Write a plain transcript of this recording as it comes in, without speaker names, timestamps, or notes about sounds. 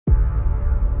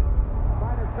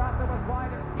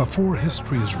Before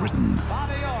history is written,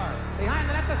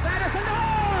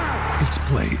 it's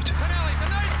played.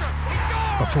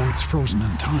 Before it's frozen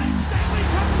in time,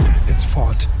 it's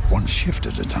fought one shift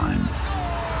at a time.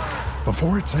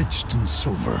 Before it's etched in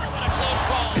silver,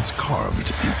 it's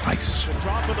carved in ice.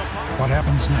 What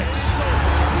happens next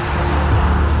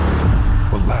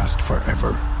will last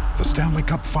forever. The Stanley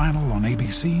Cup Final on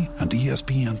ABC and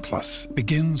ESPN Plus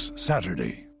begins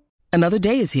Saturday. Another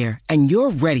day is here, and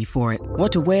you're ready for it.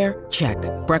 What to wear? Check.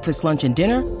 Breakfast, lunch, and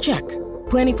dinner? Check.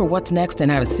 Planning for what's next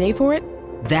and how to save for it?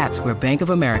 That's where Bank of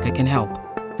America can help.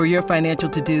 For your financial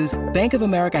to-dos, Bank of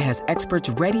America has experts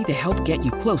ready to help get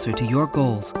you closer to your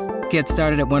goals. Get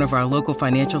started at one of our local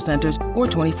financial centers or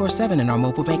 24/7 in our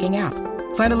mobile banking app.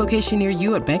 Find a location near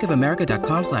you at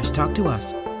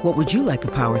bankofamerica.com/talktous. What would you like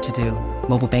the power to do?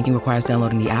 Mobile banking requires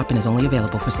downloading the app and is only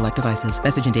available for select devices.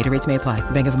 Message and data rates may apply.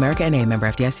 Bank of America N.A., member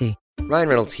FDIC. Ryan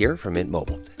Reynolds here from Mint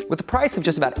Mobile. With the price of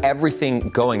just about everything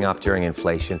going up during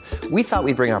inflation, we thought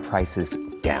we'd bring our prices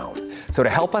down. So to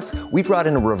help us, we brought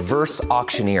in a reverse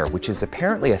auctioneer, which is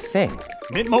apparently a thing.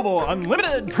 Mint Mobile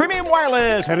Unlimited Premium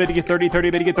Wireless. How to get 30,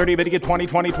 30, bit to get 30, bit to get 20,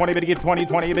 20, 20, bit to get 20,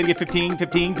 20, bit to get 15,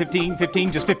 15, 15,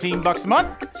 15, just $15 a month?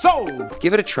 Sold!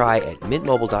 Give it a try at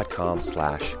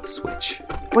mintmobile.com/switch.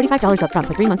 $45 up front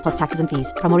for 3 months plus taxes and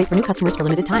fees. Promo rate for new customers for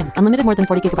limited time. Unlimited more than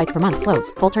 40 gigabytes per month.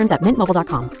 Slows full terms at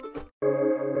mintmobile.com.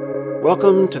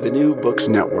 Welcome to the New Books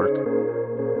Network.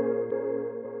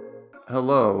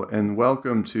 Hello, and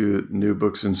welcome to New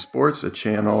Books in Sports, a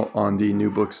channel on the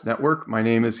New Books Network. My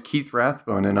name is Keith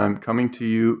Rathbone, and I'm coming to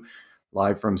you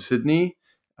live from Sydney,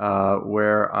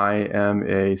 where I am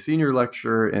a senior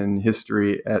lecturer in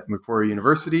history at Macquarie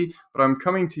University. But I'm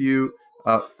coming to you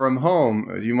from home,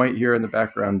 as you might hear in the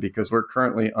background, because we're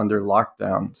currently under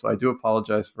lockdown. So I do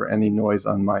apologize for any noise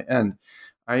on my end.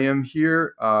 I am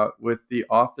here with the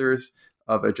authors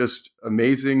of a just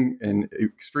amazing and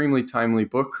extremely timely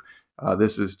book.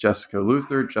 This is Jessica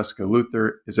Luther. Jessica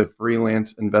Luther is a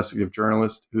freelance investigative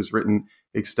journalist who's written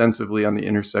extensively on the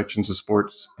intersections of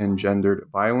sports and gendered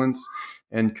violence.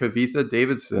 And Kavitha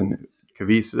Davidson,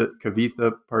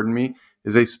 Kavitha,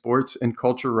 is a sports and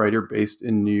culture writer based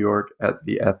in New York at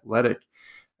The Athletic.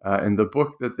 And the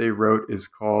book that they wrote is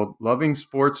called Loving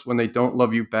Sports When They Don't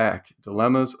Love You Back,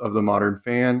 Dilemmas of the Modern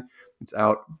Fan. It's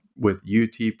out with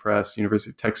UT Press,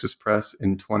 University of Texas Press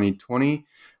in 2020.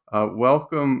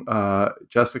 Welcome,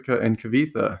 Jessica and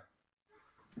Kavitha.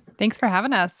 Thanks for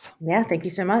having us. Yeah, thank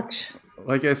you so much.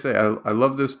 Like I say, I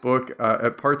love this book.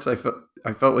 At parts, I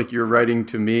felt like you're writing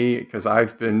to me because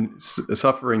I've been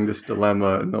suffering this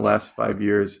dilemma in the last 5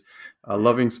 years,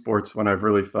 loving sports when I've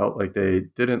really felt like they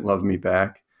didn't love me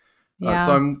back. Yeah.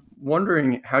 So I'm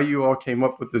wondering how you all came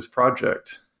up with this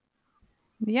project.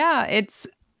 Yeah, it's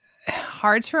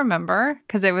hard to remember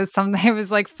because it was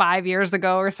like 5 years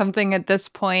ago or something at this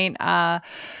point.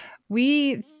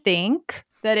 We think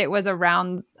that it was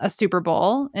around a Super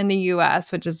Bowl in the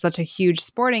US, which is such a huge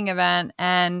sporting event.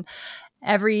 And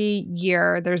every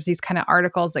year there's these kind of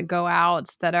articles that go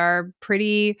out that are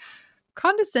pretty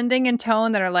condescending in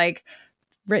tone, that are like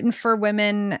written for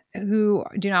women who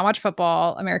do not watch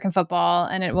football, American football.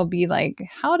 And it will be like,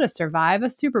 how to survive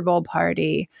a Super Bowl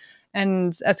party.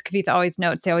 And as Kavitha always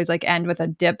notes, they always like end with a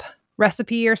dip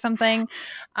recipe or something.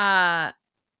 And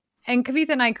Kavitha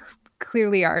and I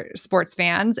clearly are sports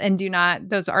fans and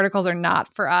those articles are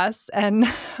not for us.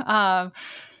 And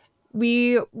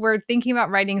we were thinking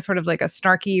about writing sort of like a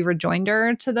snarky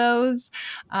rejoinder to those.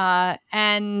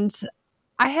 And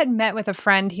I had met with a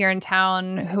friend here in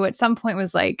town who at some point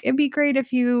was like, it'd be great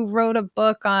if you wrote a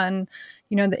book on,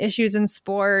 the issues in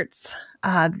sports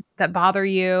that bother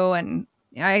you. And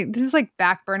there was like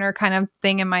back burner kind of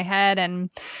thing in my head. And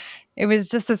it was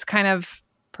just this kind of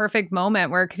perfect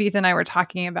moment where Kavitha and I were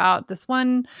talking about this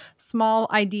one small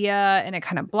idea and it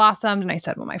kind of blossomed. And I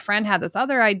said, well, my friend had this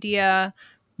other idea.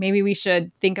 Maybe we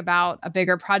should think about a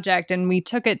bigger project. And we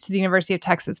took it to the University of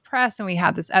Texas Press, and we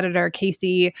had this editor,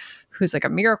 Casey, who's like a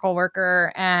miracle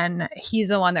worker. And he's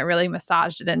the one that really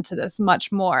massaged it into this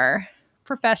much more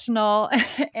professional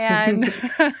and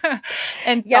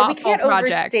and yeah, we can't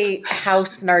project. Overstate how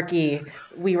snarky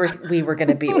we were going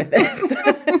to be with this.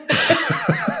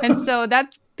 And so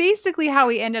that's basically how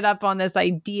we ended up on this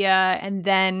idea. And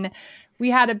then we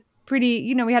had a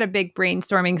we had a big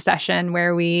brainstorming session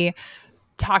where we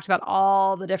talked about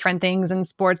all the different things in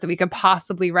sports that we could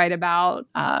possibly write about.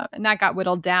 And that got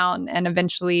whittled down. And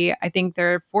eventually, I think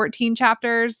there are 14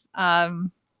 chapters,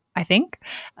 I think.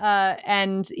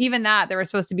 And even that, there were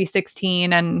supposed to be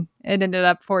 16 and it ended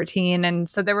up 14. And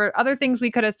so there were other things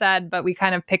we could have said, but we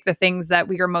kind of picked the things that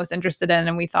we were most interested in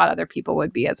and we thought other people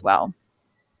would be as well.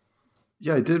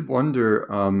 Yeah, I did wonder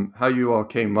how you all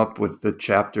came up with the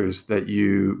chapters that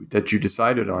you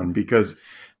decided on, because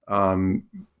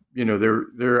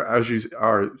there as you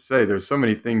say, there's so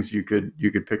many things you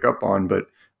could pick up on, but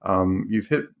you've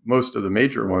hit most of the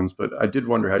major ones. But I did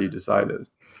wonder how you decided.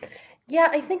 Yeah,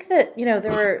 I think that,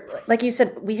 there were, like you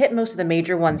said, we hit most of the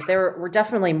major ones. There were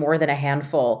definitely more than a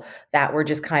handful that were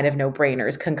just kind of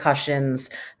no-brainers: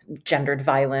 concussions, gendered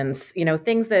violence,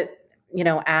 things that,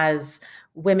 as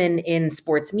women in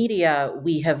sports media,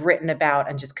 we have written about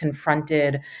and just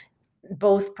confronted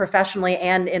both professionally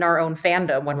and in our own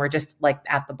fandom when we're just like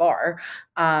at the bar,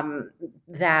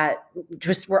 that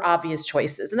just were obvious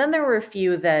choices. And then there were a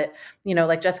few that,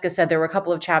 like Jessica said, there were a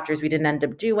couple of chapters we didn't end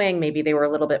up doing. Maybe they were a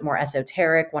little bit more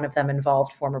esoteric. One of them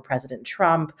involved former President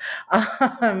Trump.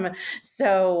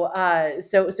 So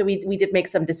we did make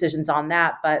some decisions on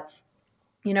that, but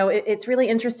it's really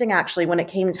interesting, actually, when it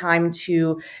came time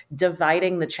to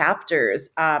dividing the chapters.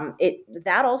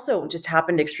 That also just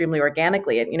happened extremely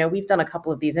organically. And, we've done a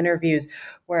couple of these interviews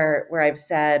where I've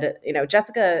said,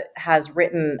 Jessica has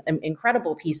written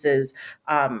incredible pieces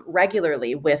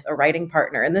regularly with a writing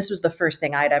partner. And this was the first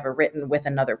thing I'd ever written with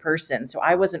another person. So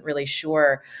I wasn't really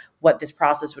sure what this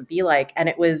process would be like. And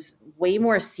it was way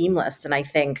more seamless than I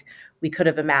think we could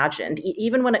have imagined,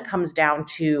 even when it comes down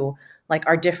to like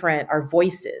our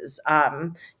voices.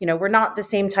 We're not the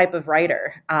same type of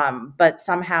writer, but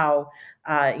somehow,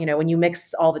 when you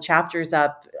mix all the chapters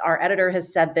up, our editor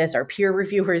has said this, our peer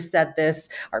reviewers said this,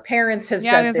 our parents have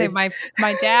said this. Say,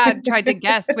 my dad tried to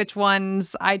guess which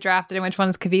ones I drafted and which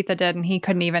ones Kavitha did, and he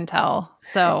couldn't even tell.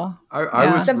 So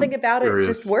I was something about curious. It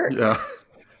just worked. Yeah,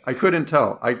 I couldn't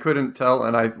tell,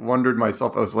 and I wondered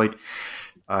myself. I was like,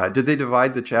 did they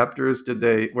divide the chapters?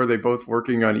 Were they both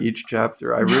working on each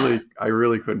chapter? I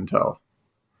really couldn't tell.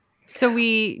 So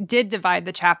we did divide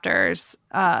the chapters,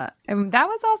 and that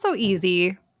was also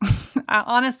easy.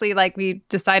 Honestly, like we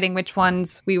deciding which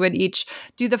ones we would each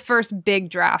do the first big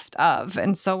draft of.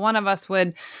 And so one of us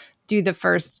would do the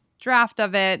first draft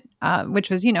of it, which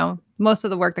was, most of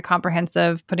the work, the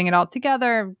comprehensive, putting it all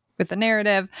together with the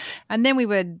narrative. And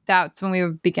then that's when we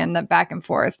would begin the back and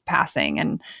forth passing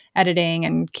and editing,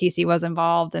 and Casey was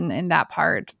involved in that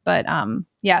part. But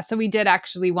so we did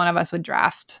actually, one of us would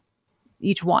draft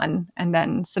each one and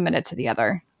then submit it to the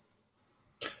other.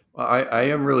 Well, I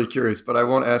am really curious, but I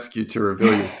won't ask you to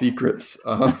reveal your secrets.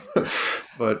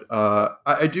 But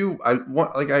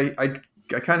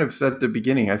I kind of said at the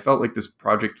beginning, I felt like this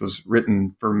project was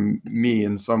written for me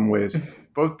in some ways,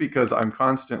 both because I'm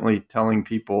constantly telling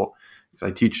people, because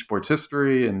I teach sports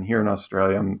history, and here in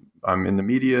Australia, I'm in the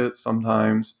media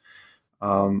sometimes,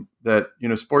 that,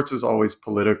 sports is always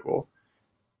political.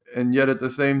 And yet at the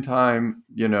same time,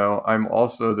 I'm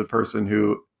also the person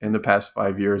who in the past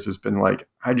 5 years has been like,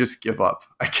 I just give up.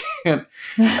 I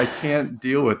can't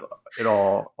deal with it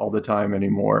all the time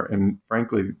anymore. And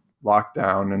frankly,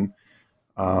 lockdown and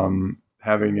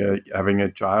having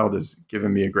a child has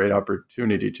given me a great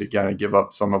opportunity to kind of give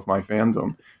up some of my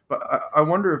fandom. But I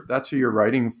wonder if that's who you're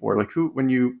writing for. Like, when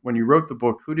you wrote the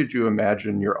book, who did you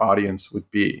imagine your audience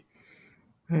would be?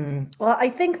 Well, I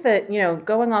think that,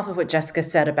 going off of what Jessica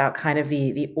said about kind of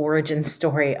the origin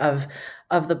story of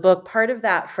the book, part of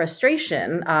that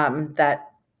frustration that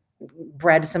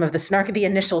bred some of the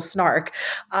initial snark,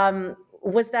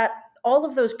 was that all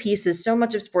of those pieces, so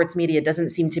much of sports media doesn't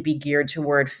seem to be geared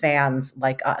toward fans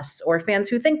like us or fans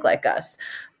who think like us.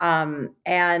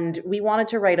 And we wanted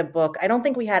to write a book. I don't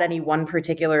think we had any one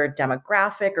particular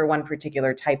demographic or one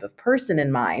particular type of person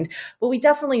in mind, but we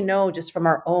definitely know just from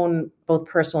our own both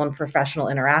personal and professional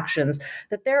interactions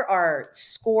that there are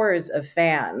scores of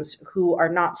fans who are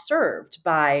not served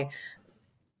by,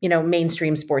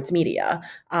 mainstream sports media,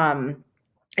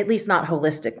 at least not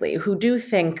holistically, who do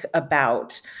think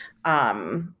about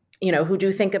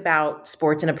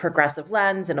sports in a progressive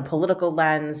lens, in a political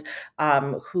lens,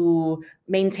 who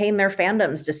maintain their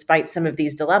fandoms despite some of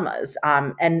these dilemmas,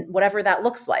 and whatever that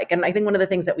looks like. And I think one of the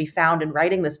things that we found in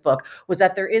writing this book was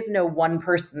that there is no one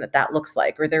person that looks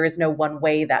like, or there is no one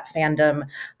way that fandom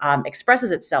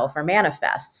expresses itself or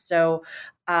manifests. So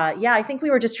I think we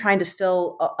were just trying to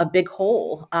fill a big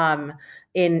hole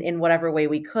in whatever way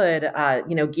we could,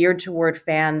 geared toward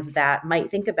fans that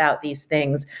might think about these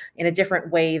things in a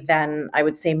different way than I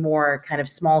would say more kind of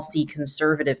small C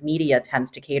conservative media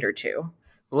tends to cater to.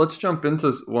 Well, let's jump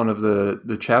into one of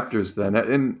the chapters then.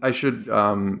 And I should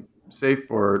say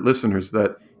for listeners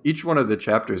that each one of the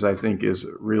chapters, I think, is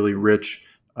really rich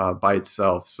by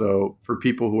itself. So for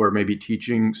people who are maybe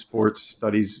teaching sports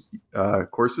studies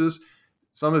courses,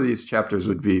 some of these chapters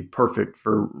would be perfect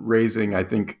for raising, I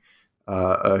think,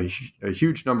 a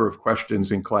huge number of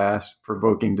questions in class,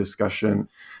 provoking discussion.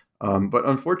 But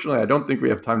unfortunately, I don't think we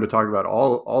have time to talk about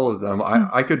all of them.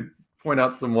 I could point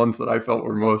out some ones that I felt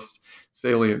were most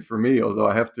salient for me, although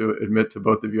I have to admit to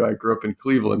both of you, I grew up in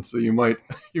Cleveland, so you might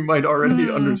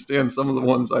already understand some of the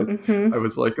ones I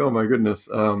was like, oh my goodness.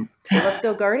 Well, let's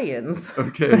go Guardians.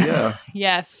 Okay, yeah.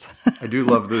 Yes. I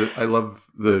love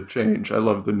the change. I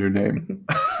love the new name.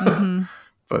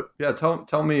 But yeah,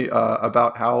 tell me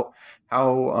about how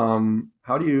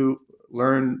do you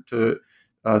learn to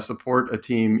support a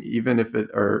team even if it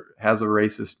has a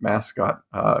racist mascot?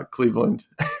 Cleveland.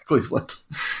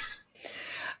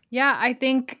 Yeah, I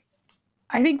think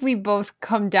we both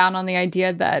come down on the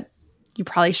idea that you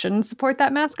probably shouldn't support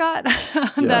that mascot.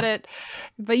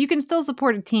 But you can still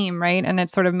support a team, right? And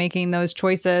it's sort of making those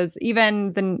choices.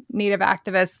 Even the Native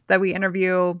activists that we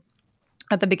interview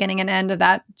at the beginning and end of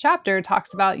that chapter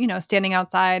talks about, standing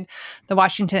outside the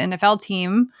Washington NFL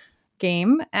team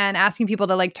game and asking people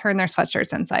to turn their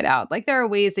sweatshirts inside out. There are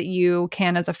ways that you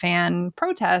can, as a fan,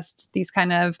 protest these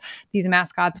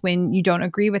mascots when you don't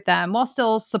agree with them while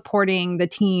still supporting the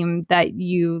team that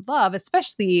you love.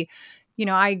 Especially,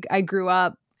 I grew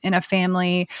up in a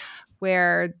family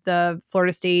where the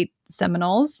Florida State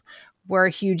Seminoles were a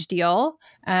huge deal.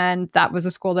 And that was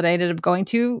a school that I ended up going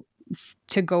to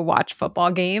go watch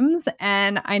football games.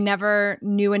 And I never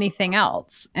knew anything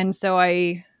else. And so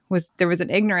there was an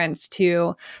ignorance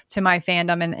to my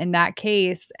fandom in that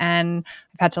case. And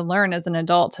I've had to learn as an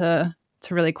adult to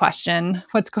really question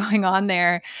what's going on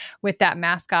there with that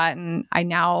mascot. And I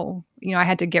now, I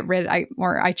had to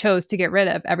I chose to get rid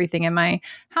of everything in my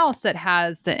house that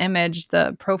has the image,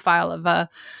 the profile of a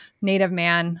Native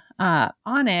man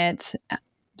on it.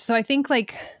 So I think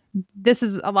this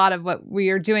is a lot of what we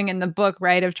are doing in the book,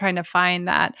 right? Of trying to find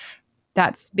that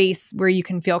space where you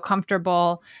can feel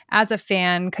comfortable as a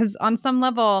fan. Because on some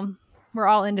level, we're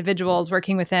all individuals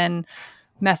working within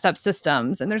messed up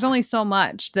systems. And there's only so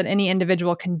much that any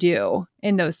individual can do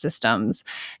in those systems.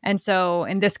 And so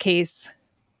in this case,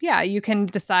 yeah, you can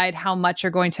decide how much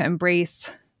you're going to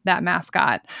embrace that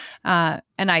mascot. And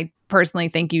I personally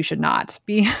think you should not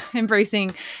be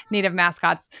embracing Native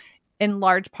mascots, in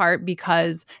large part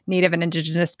because Native and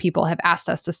Indigenous people have asked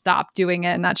us to stop doing it.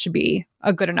 And that should be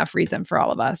a good enough reason for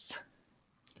all of us.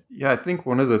 Yeah, I think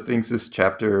one of the things this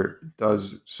chapter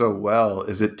does so well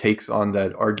is it takes on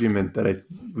that argument that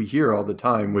we hear all the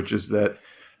time, which is that,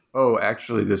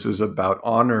 actually, this is about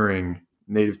honoring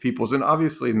Native peoples. And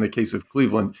obviously, in the case of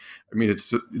Cleveland, I mean,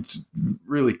 it's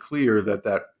really clear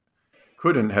that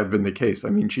couldn't have been the case. I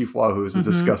mean, Chief Wahoo is a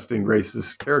disgusting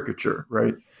racist caricature,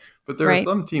 right? But there are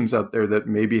some teams out there that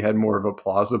maybe had more of a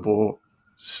plausible,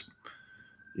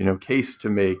 case to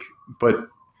make. But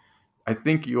I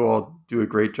think you all do a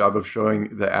great job of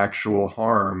showing the actual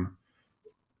harm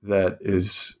that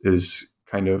is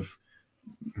kind of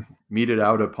meted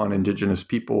out upon Indigenous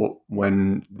people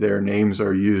when their names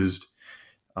are used.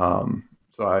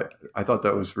 So I thought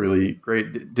that was really great.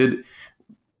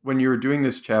 When you were doing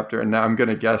this chapter, and now I'm going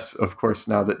to guess, of course,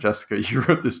 now that Jessica, you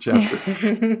wrote this chapter.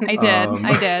 I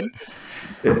did.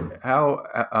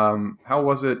 How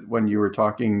was it when you were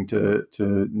talking to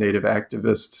Native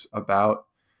activists about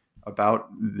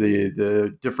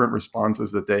the different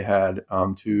responses that they had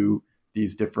to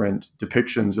these different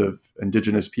depictions of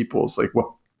Indigenous peoples?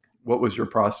 What was your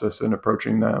process in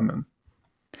approaching them?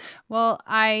 Well,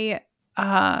 I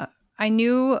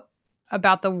knew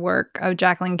about the work of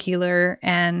Jacqueline Keeler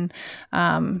and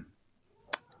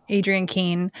Adrienne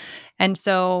Keene. And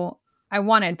so I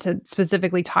wanted to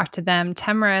specifically talk to them.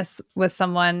 Temoris was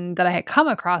someone that I had come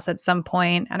across at some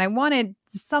point, and I wanted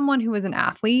someone who was an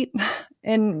athlete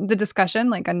in the discussion,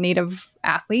 like a Native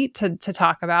athlete, to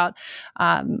talk about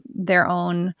their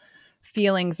own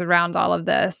feelings around all of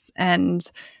this.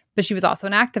 But she was also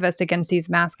an activist against these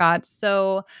mascots.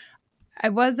 So I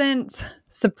wasn't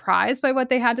surprised by what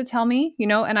they had to tell me,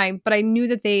 but I knew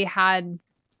that they had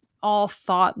all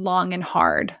thought long and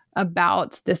hard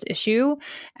about this issue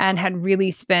and had really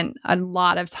spent a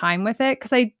lot of time with it.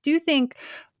 Because I do think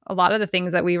a lot of the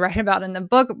things that we write about in the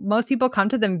book, most people come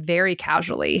to them very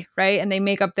casually, right? And they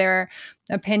make up their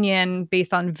opinion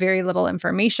based on very little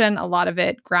information, a lot of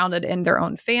it grounded in their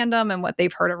own fandom and what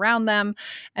they've heard around them.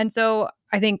 And so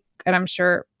I think, and I'm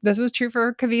sure this was true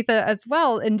for Kavitha as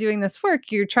well, in doing this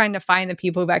work, you're trying to find the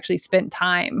people who've actually spent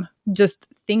time just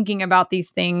thinking about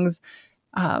these things,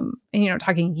 and,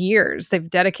 talking years. They've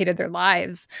dedicated their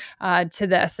lives to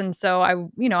this. And so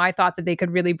I thought that they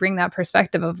could really bring that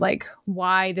perspective of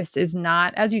why this is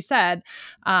not, as you said,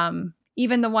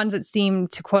 even the ones that seem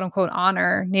to quote unquote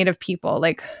honor Native people,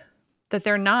 that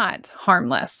they're not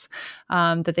harmless,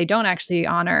 that they don't actually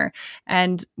honor,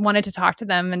 and wanted to talk to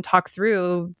them and talk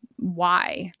through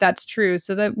why that's true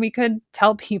so that we could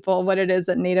tell people what it is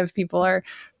that Native people are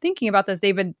thinking about this.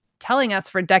 They've been telling us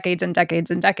for decades and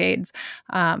decades and decades,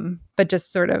 but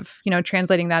just sort of,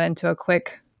 translating that into a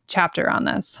quick chapter on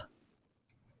this.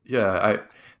 Yeah,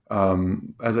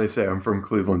 as I say, I'm from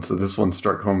Cleveland, so this one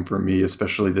struck home for me,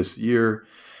 especially this year,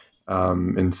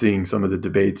 and seeing some of the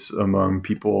debates among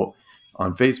people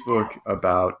on Facebook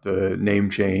about the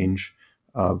name change,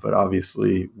 but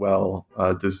obviously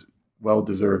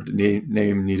well-deserved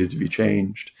name needed to be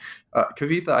changed.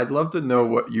 Kavitha, I'd love to know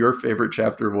what your favorite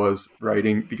chapter was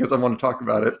writing, because I want to talk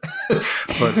about it,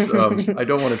 but I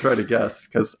don't want to try to guess,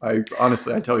 because I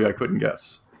tell you, I couldn't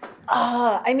guess.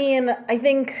 I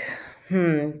think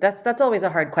that's always a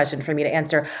hard question for me to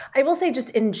answer. I will say,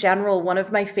 just in general, one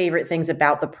of my favorite things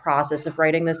about the process of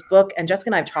writing this book, and Jessica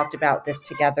and I have talked about this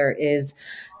together, is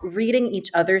reading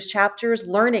each other's chapters,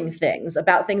 learning things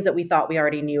about things that we thought we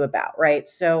already knew about, right?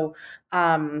 So,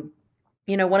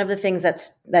 one of the things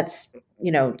that's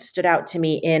stood out to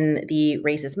me in the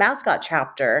racist mascot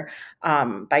chapter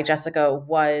by Jessica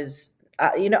was,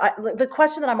 the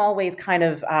question that I'm always kind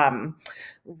of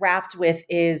wrapped with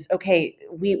is, okay,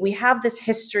 we have this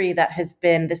history that has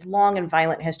been this long and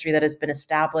violent history that has been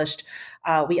established.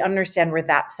 We understand where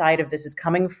that side of this is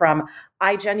coming from.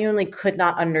 I genuinely could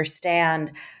not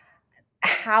understand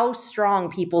how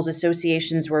strong people's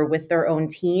associations were with their own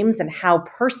teams and how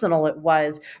personal it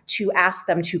was to ask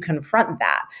them to confront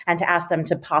that and to ask them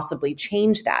to possibly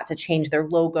change that, to change their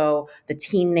logo, the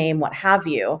team name, what have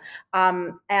you.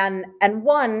 And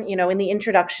one, in the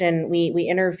introduction, we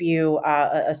interview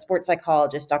a sports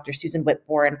psychologist, Dr. Susan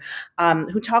Whitbourne,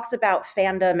 who talks about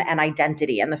fandom and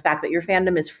identity and the fact that your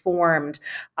fandom is formed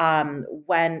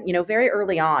when, very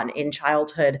early on in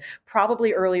childhood,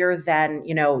 probably earlier than,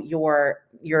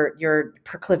 your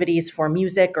proclivities for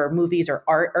music or movies or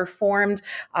art are formed.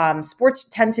 Sports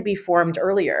tend to be formed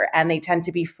earlier, and they tend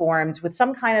to be formed with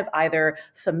some kind of either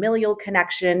familial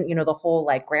connection, the whole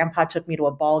like grandpa took me to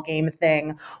a ball game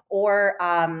thing, or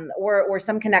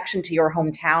some connection to your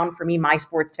hometown. For me, my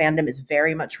sports fandom is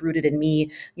very much rooted in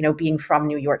me, being from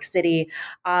New York City.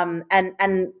 And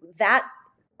that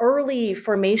early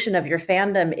formation of your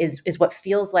fandom is what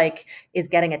feels like is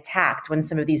getting attacked when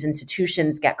some of these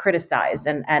institutions get criticized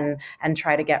and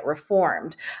try to get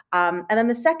reformed. And then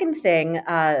the second thing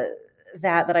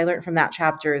that I learned from that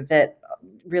chapter that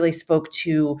really spoke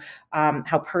to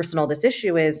how personal this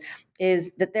issue is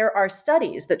that there are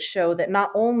studies that show that not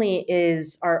only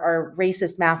are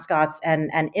racist mascots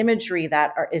and imagery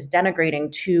that is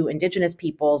denigrating to Indigenous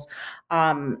peoples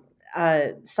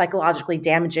psychologically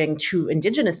damaging to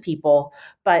Indigenous people,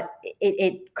 but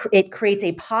it creates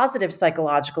a positive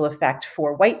psychological effect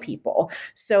for white people.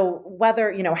 So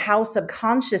whether, how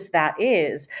subconscious that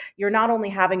is, you're not only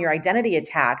having your identity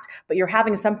attacked, but you're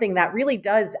having something that really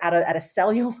does at a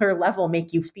cellular level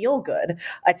make you feel good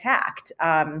attacked.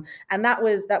 And that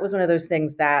was one of those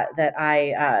things that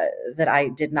I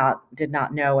did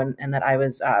not know, and that I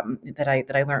was that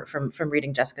I learned from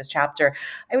reading Jessica's chapter.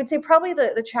 I would say probably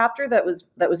the chapter that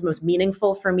was most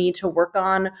meaningful for me to work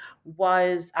on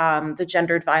was the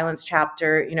gendered violence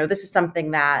chapter. This is something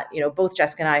that, both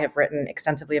Jessica and I have written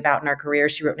extensively about in our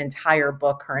careers. She wrote an entire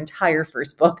book. Her entire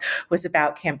first book was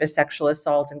about campus sexual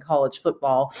assault in college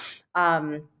football.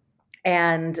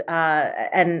 And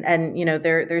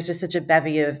there's just such a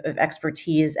bevy of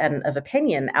expertise and of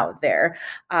opinion out there.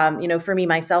 For me,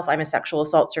 myself, I'm a sexual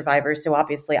assault survivor. So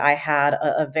obviously I had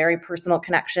a very personal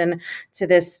connection to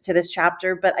this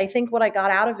chapter, but I think what I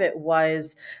got out of it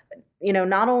was,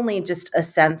 not only just a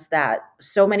sense that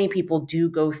so many people do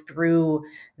go through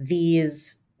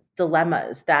these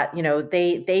dilemmas that,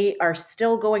 they are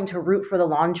still going to root for the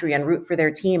laundry and root for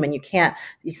their team. And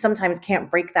you sometimes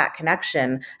can't break that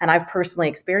connection. And I've personally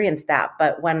experienced that.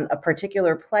 But when a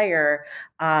particular player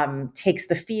takes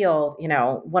the field,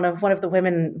 one of the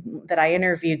women that I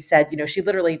interviewed said, she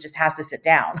literally just has to sit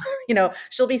down.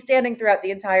 She'll be standing throughout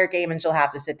the entire game and she'll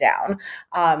have to sit down.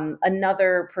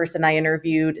 Another person I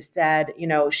interviewed said,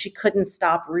 she couldn't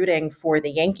stop rooting for the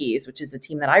Yankees, which is the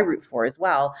team that I root for as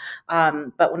well.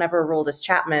 But whenever Aroldis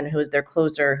Chapman, who is their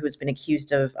closer, who has been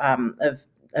accused of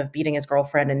beating his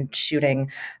girlfriend and shooting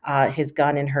his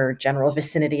gun in her general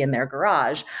vicinity in their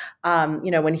garage,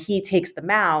 when he takes the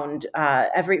mound,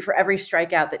 for every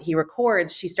strikeout that he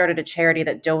records, she started a charity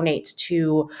that donates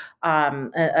to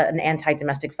an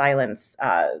anti-domestic violence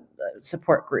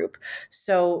support group.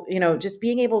 So, just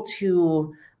being able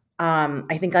to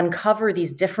I think, uncover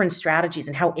these different strategies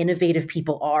and how innovative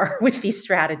people are with these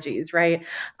strategies, right?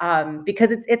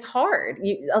 Because it's hard.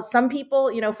 Some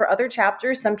people, for other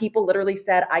chapters, some people literally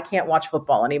said, I can't watch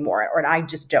football anymore, or I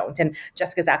just don't. And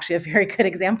Jessica's actually a very good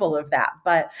example of that.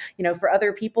 But, for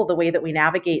other people, the way that we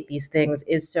navigate these things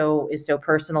is so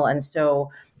personal and so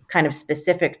kind of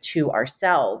specific to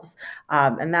ourselves.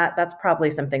 And that's probably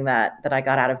something that I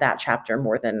got out of that chapter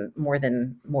more than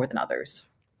others.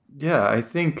 Yeah, I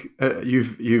think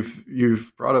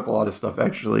you've brought up a lot of stuff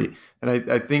actually, and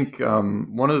I think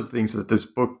one of the things that this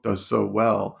book does so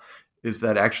well is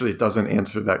that actually it doesn't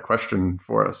answer that question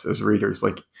for us as readers.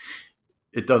 Like,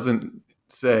 it doesn't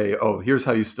say, "Oh, here's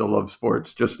how you still love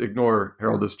sports. Just ignore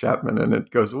Harold S. Chapman and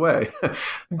it goes away,"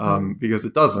 because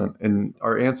it doesn't. And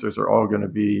our answers are all going to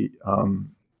be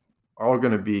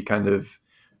kind of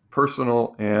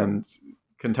personal and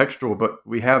contextual, but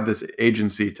we have this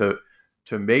agency to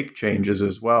make changes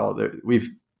as well.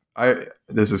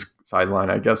 This is sideline,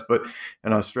 I guess, but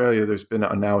in Australia, there's been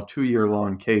a now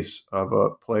 2-year-long case of a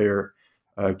player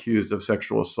accused of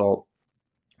sexual assault.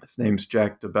 His name's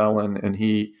Jack de Belin, and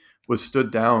he was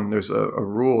stood down. There's a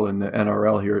rule in the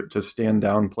NRL here to stand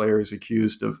down players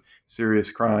accused of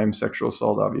serious crime. Sexual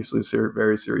assault, obviously, is a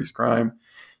very serious crime.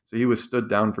 So he was stood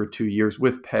down for 2 years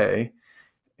with pay.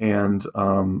 And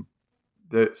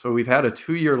so we've had a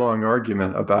 2-year-long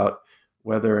argument about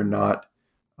whether or not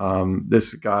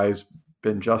this guy's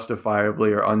been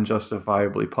justifiably or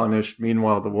unjustifiably punished.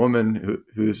 Meanwhile, the woman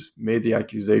who's made the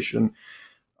accusation,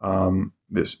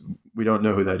 we don't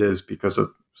know who that is because of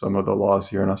some of the laws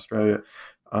here in Australia,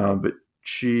 but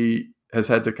she has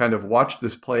had to kind of watch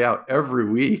this play out every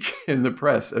week in the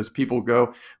press as people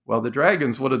go, well, the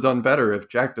Dragons would have done better if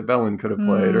Jack de Belin could have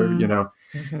played, or,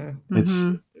 it's,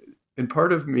 and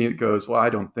part of me, it goes, well,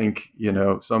 I don't think,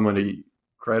 somebody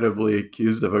credibly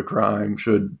accused of a crime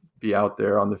should be out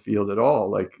there on the field at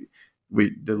all. Like,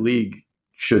 the league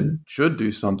should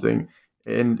do something.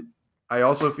 And I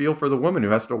also feel for the woman who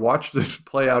has to watch this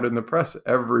play out in the press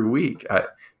every week.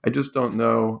 I just don't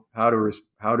know how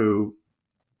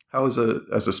as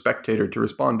a spectator to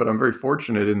respond, but I'm very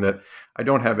fortunate in that I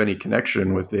don't have any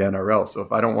connection with the NRL. So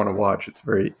if I don't want to watch, it's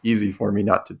very easy for me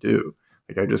not to do.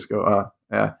 Like, I just go,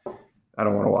 I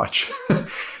don't want to watch.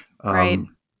 Right.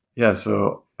 Yeah.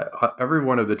 So every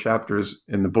one of the chapters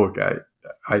in the book,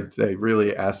 I'd say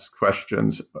really asks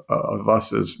questions of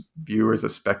us as viewers,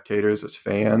 as spectators, as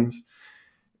fans,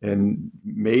 and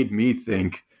made me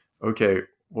think, okay,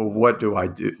 well, what do I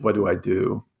do? What do I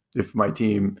do if my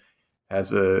team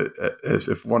as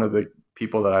if one of the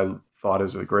people that I thought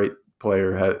is a great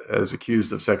player has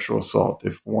accused of sexual assault,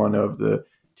 if one of the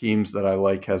teams that I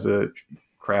like has a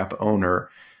crap owner,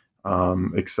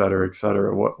 et cetera, et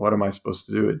cetera, what am I supposed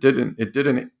to do? It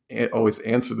didn't always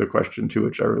answer the question, too,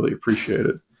 which I really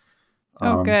appreciated.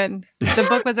 Good. The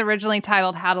book was originally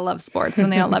titled How to Love Sports When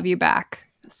They Don't Love You Back.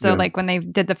 So like when they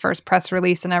did the first press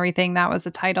release and everything, that was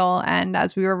the title. And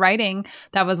as we were writing,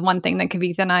 that was one thing that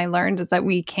Kavitha and I learned, is that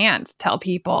we can't tell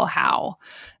people how.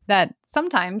 That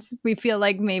sometimes we feel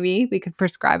like maybe we could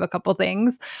prescribe a couple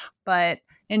things, but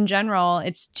in general,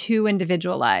 it's too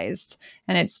individualized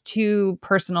and it's too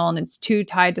personal and it's too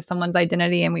tied to someone's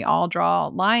identity. And we all draw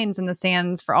lines in the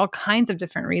sands for all kinds of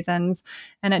different reasons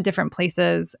and at different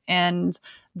places. And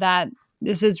that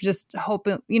this is just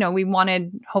we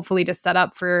wanted hopefully to set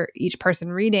up for each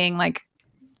person reading, like,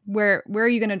 where are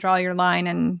you going to draw your line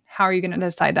and how are you going to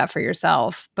decide that for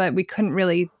yourself? But we couldn't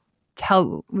really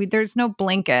there's no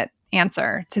blanket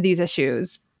answer to these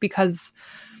issues because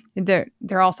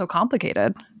they're all so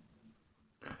complicated.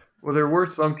 Well, there were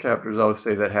some chapters, I would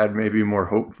say, that had maybe more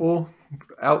hopeful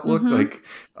outlook, like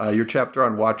your chapter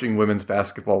on watching women's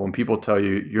basketball when people tell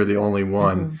you you're the only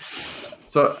one.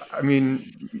 So, I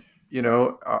mean,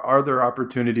 are there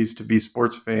opportunities to be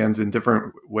sports fans in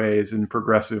different ways, in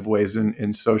progressive ways,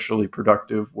 in socially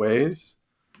productive ways?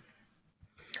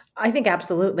 I think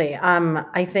absolutely.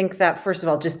 I think that, first of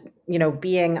all, just,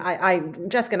 being,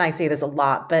 Jessica and I say this a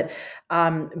lot, but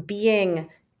being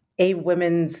a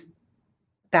women's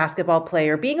basketball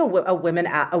player, being a woman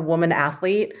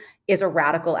athlete is a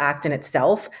radical act in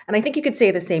itself. And I think you could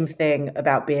say the same thing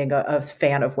about being a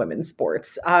fan of women's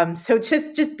sports. So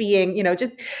just being,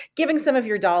 just giving some of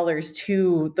your dollars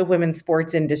to the women's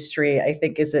sports industry, I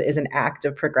think is an act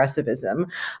of progressivism.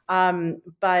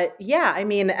 But yeah, I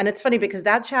mean, and it's funny because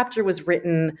that chapter was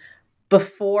written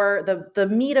before the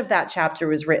meat of that chapter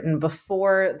was written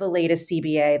before the latest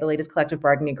CBA, the latest collective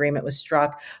bargaining agreement was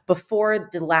struck, before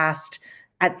the last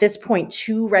at this point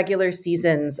 2 regular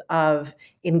seasons of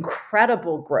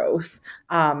incredible growth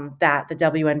that the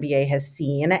WNBA has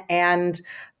seen, and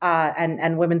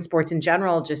women's sports in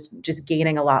general just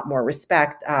gaining a lot more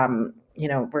respect.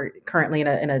 We're currently in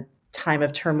a time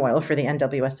of turmoil for the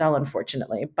NWSL,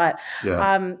 unfortunately. But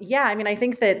I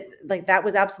think that that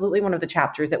was absolutely one of the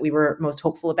chapters that we were most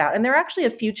hopeful about. And there are actually a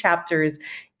few chapters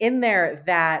in there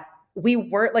that we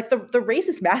weren't, like the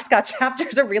racist mascot chapter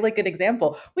is a really good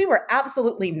example. We were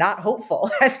absolutely not hopeful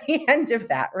at the end of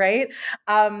that, right?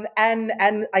 And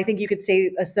I think you could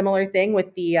say a similar thing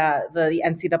with the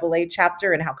NCAA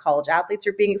chapter and how college athletes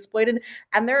are being exploited.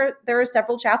 And there are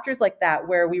several chapters like that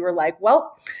where we were like,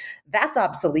 well, that's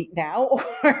obsolete now.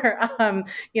 Or,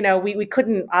 we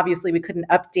couldn't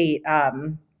update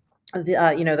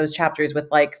those chapters with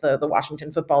like the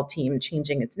Washington football team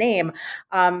changing its name.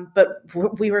 But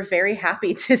we were very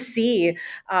happy to see,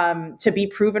 to be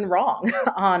proven wrong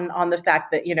on the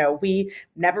fact that, we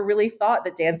never really thought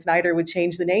that Dan Snyder would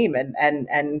change the name,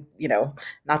 and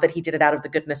not that he did it out of the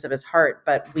goodness of his heart,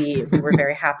 but we were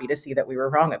very happy to see that we were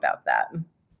wrong about that.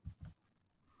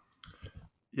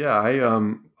 Yeah,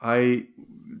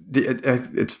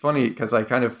 it's funny because I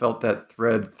kind of felt that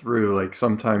thread through, like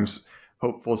sometimes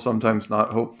hopeful, sometimes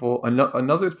not hopeful.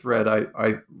 Another thread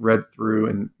I read through,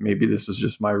 and maybe this is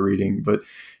just my reading, but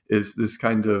is this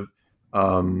kind of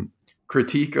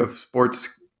critique of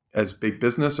sports as big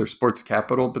business or sports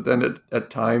capital, but then at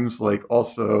times like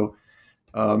also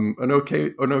an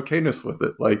okayness with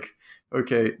it. Like,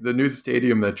 okay, the new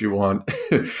stadium that you want,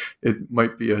 it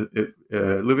might be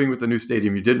living with the new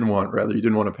stadium you didn't want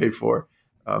to pay for,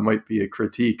 might be a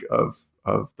critique of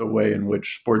the way in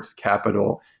which sports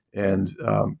capital and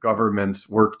governments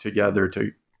work together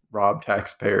to rob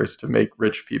taxpayers to make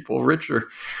rich people richer.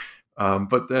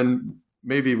 But then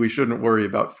maybe we shouldn't worry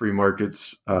about free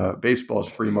markets. Baseball's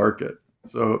free market.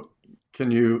 So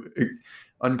can you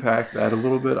unpack that a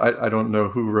little bit? I don't know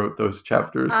who wrote those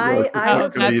chapters.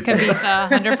 That's Kavitha,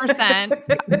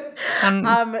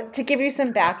 100%. To give you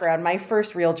some background, my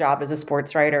first real job as a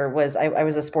sports writer was I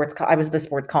was the sports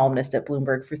columnist at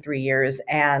Bloomberg for 3 years,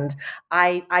 and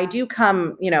I do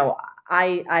come,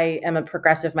 I am a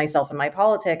progressive myself in my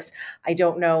politics. I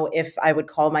don't know if I would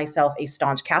call myself a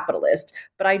staunch capitalist,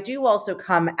 but I do also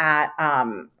come at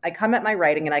my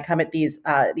writing, and I come at these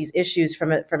issues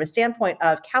from a standpoint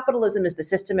of capitalism is the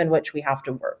system in which we have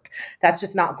to work. That's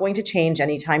just not going to change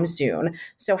anytime soon.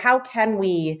 So how can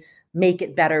we make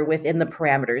it better within the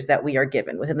parameters that we are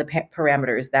given, within the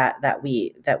parameters that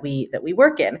we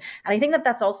work in? And I think that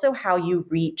that's also how you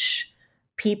reach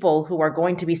people who are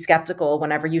going to be skeptical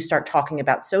whenever you start talking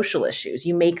about social issues.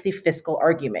 You make the fiscal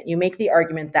argument. You make the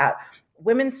argument that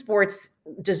women's sports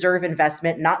deserve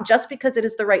investment, not just because it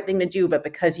is the right thing to do, but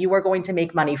because you are going to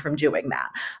make money from doing that.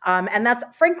 And that's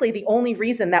frankly the only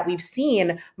reason that we've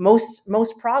seen most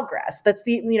progress. That's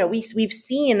we've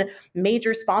seen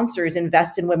major sponsors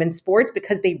invest in women's sports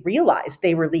because they realized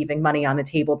they were leaving money on the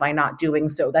table by not doing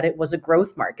so, that it was a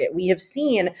growth market. We have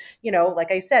seen,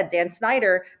 like I said, Dan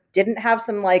Snyder didn't have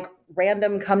some like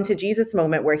random come to Jesus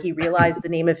moment where he realized the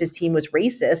name of his team was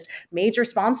racist. Major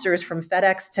sponsors from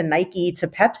FedEx to Nike to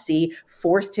Pepsi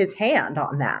forced his hand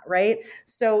on that, right?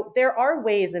 So there are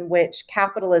ways in which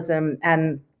capitalism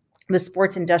and the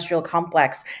sports industrial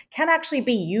complex can actually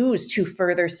be used to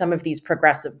further some of these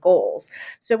progressive goals.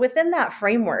 So within that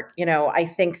framework, I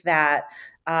think that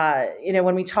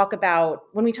when we talk about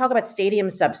stadium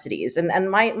subsidies, and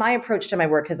my approach to my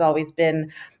work has always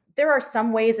been, there are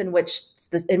some ways in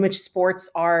which sports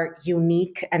are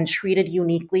unique and treated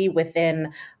uniquely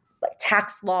within like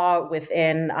tax law,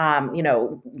 within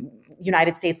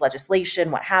United States legislation,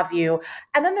 what have you.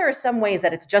 And then there are some ways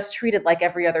that it's just treated like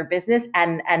every other business,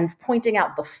 and pointing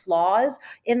out the flaws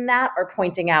in that or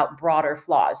pointing out broader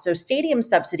flaws. So stadium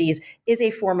subsidies is a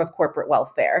form of corporate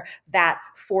welfare that,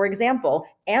 for example,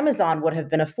 Amazon would have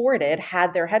been afforded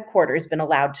had their headquarters been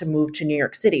allowed to move to New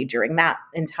York City during that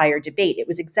entire debate. It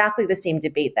was exactly the same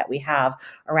debate that we have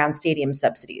around stadium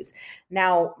subsidies.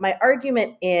 Now, my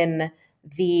argument in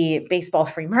the baseball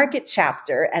free market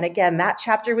chapter, and again, that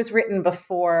chapter was written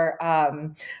before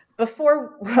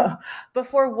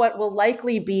what will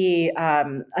likely be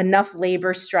enough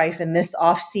labor strife in this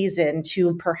off season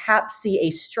to perhaps see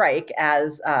a strike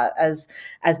as the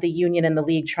union and the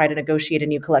league try to negotiate a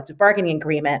new collective bargaining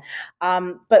agreement.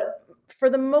 But for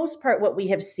the most part, what we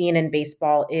have seen in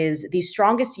baseball is the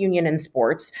strongest union in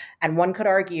sports, and one could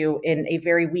argue in a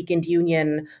very weakened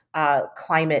union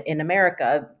climate in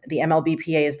America. The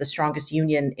MLBPA is the strongest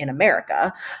union in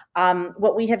America.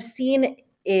 What we have seen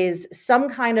is some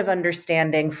kind of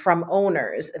understanding from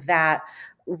owners that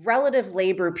relative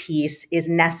labor piece is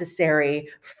necessary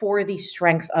for the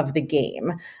strength of the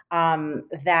game,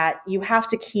 that you have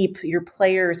to keep your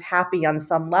players happy on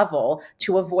some level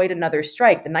to avoid another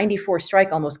strike. The 94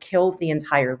 strike almost killed the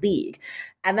entire league.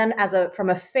 And then from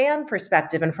a fan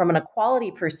perspective and from an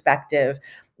equality perspective,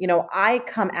 I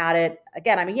come at it,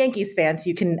 again, I'm a Yankees fan, so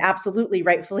you can absolutely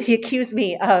rightfully accuse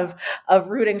me of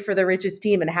rooting for the richest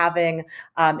team and having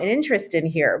an interest in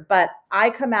here. But I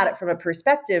come at it from a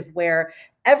perspective where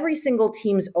every single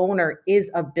team's owner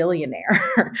is a billionaire.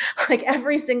 Like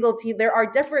every single team, there are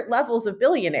different levels of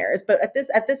billionaires, but at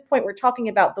this point, we're talking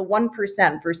about the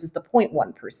 1% versus the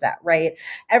 0.1%, right?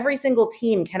 Every single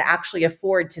team can actually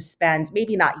afford to spend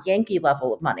maybe not Yankee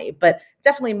level of money, but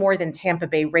definitely more than Tampa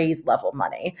Bay Rays level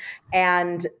money.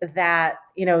 And that,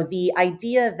 the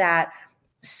idea that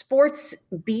sports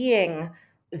being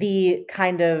the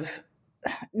kind of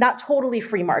not totally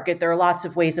free market. There are lots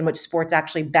of ways in which sports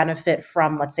actually benefit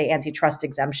from, let's say, antitrust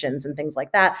exemptions and things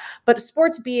like that. But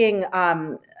sports being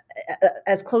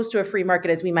as close to a free market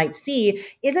as we might see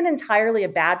isn't entirely a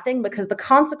bad thing, because the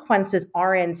consequences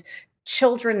aren't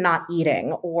children not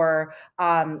eating or,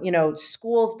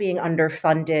 schools being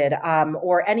underfunded,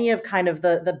 or any of kind of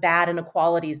the bad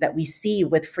inequalities that we see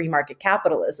with free market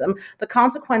capitalism. The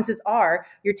consequences are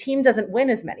your team doesn't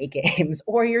win as many games,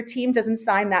 or your team doesn't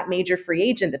sign that major free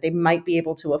agent that they might be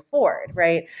able to afford,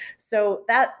 right? So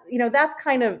that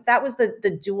was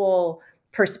the dual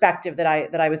perspective that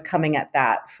I was coming at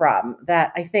that from,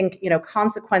 that I think,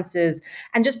 consequences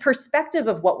and just perspective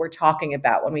of what we're talking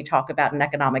about when we talk about an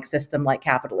economic system like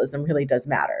capitalism really does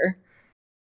matter.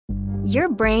 Your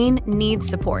brain needs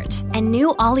support, and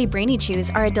new Ollie Brainy Chews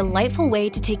are a delightful way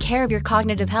to take care of your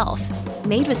cognitive health.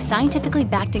 Made with scientifically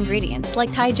backed ingredients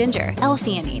like Thai ginger,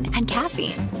 L-theanine, and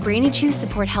caffeine, Brainy Chews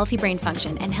support healthy brain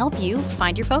function and help you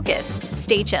find your focus,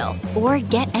 stay chill, or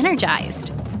get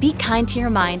energized. Be kind to your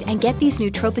mind and get these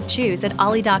nootropic chews at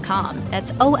ollie.com.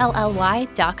 That's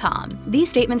OLLY.com. These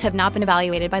statements have not been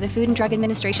evaluated by the Food and Drug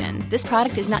Administration. This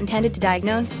product is not intended to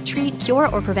diagnose, treat, cure,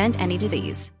 or prevent any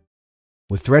disease.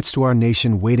 With threats to our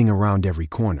nation waiting around every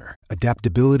corner,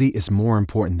 adaptability is more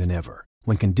important than ever.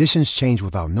 When conditions change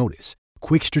without notice,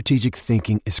 quick strategic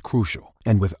thinking is crucial.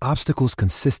 And with obstacles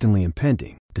consistently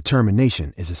impending,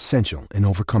 determination is essential in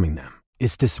overcoming them.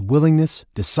 It's this willingness,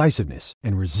 decisiveness,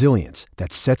 and resilience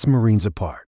that sets Marines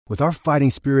apart. With our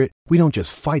fighting spirit, we don't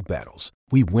just fight battles,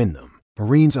 we win them.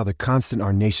 Marines are the constant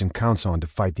our nation counts on to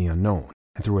fight the unknown.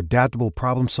 And through adaptable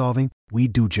problem solving, we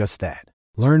do just that.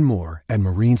 Learn more at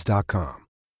marines.com.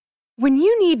 When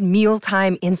you need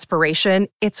mealtime inspiration,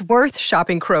 it's worth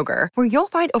shopping Kroger, where you'll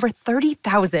find over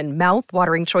 30,000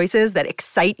 mouth-watering choices that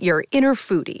excite your inner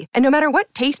foodie. And no matter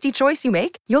what tasty choice you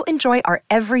make, you'll enjoy our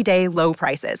everyday low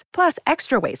prices, plus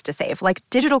extra ways to save, like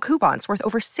digital coupons worth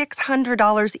over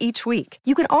 $600 each week.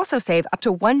 You can also save up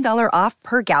to $1 off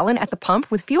per gallon at the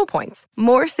pump with fuel points.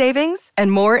 More savings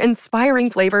and more inspiring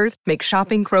flavors make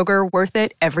shopping Kroger worth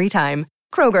it every time.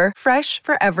 Kroger, fresh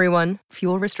for everyone.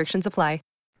 Fuel restrictions apply.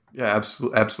 Yeah,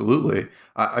 absolutely.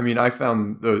 I mean, I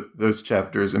found those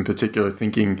chapters in particular,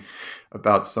 thinking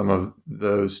about some of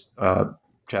those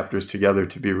chapters together,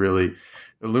 to be really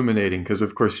illuminating, because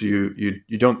of course you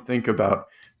don't think about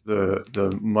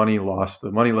the money lost,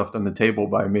 the money left on the table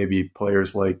by maybe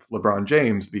players like LeBron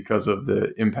James because of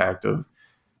the impact of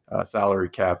salary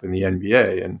cap in the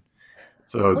NBA. And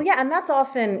so, well, yeah, and that's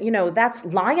often, that's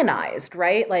lionized,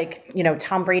 right? Like,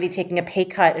 Tom Brady taking a pay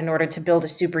cut in order to build a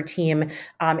super team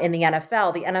in the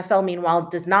NFL. The NFL, meanwhile,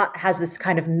 has this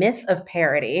kind of myth of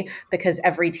parity because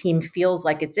every team feels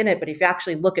like it's in it. But if you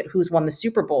actually look at who's won the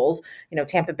Super Bowls,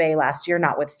 Tampa Bay last year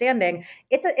notwithstanding,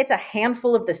 it's a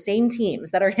handful of the same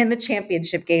teams that are in the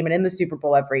championship game and in the Super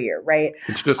Bowl every year, right?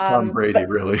 It's just Tom Brady,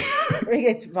 really.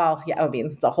 It's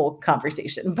a whole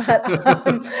conversation, but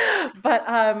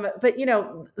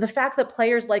the fact that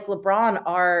players like LeBron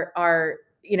are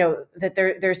that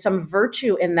there's some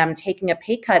virtue in them taking a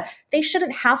pay cut. They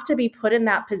shouldn't have to be put in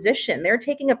that position. They're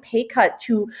taking a pay cut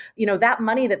to, that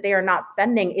money that they are not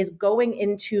spending is going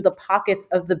into the pockets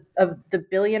of the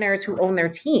billionaires who own their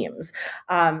teams.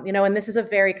 And this is a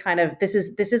very this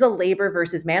is a labor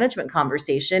versus management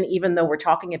conversation, even though we're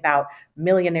talking about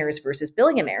millionaires versus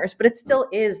billionaires, but it still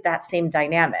is that same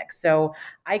dynamic. So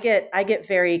I get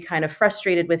very kind of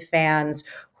frustrated with fans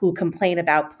who complain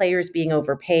about players being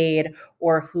overpaid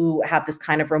or who have this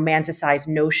kind of romanticized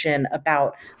notion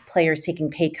about players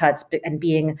taking pay cuts and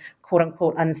being quote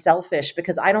unquote unselfish,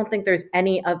 because I don't think there's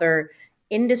any other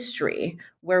industry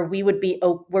where we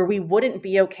wouldn't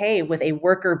be okay with a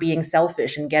worker being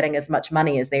selfish and getting as much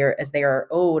money as they are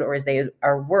owed or as they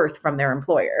are worth from their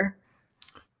employer.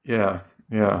 Yeah.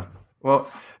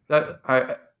 Well,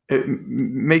 it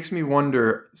makes me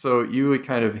wonder. So you had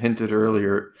kind of hinted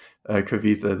earlier,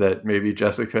 Kavitha, that maybe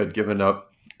Jessica had given up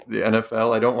the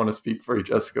NFL. I don't want to speak for you,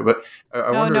 Jessica, but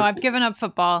I wonder. No, I've given up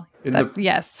football.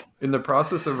 Yes. In the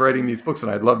process of writing these books,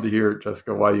 and I'd love to hear,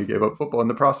 Jessica, why you gave up football. In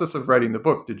the process of writing the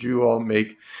book, did you all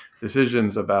make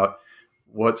decisions about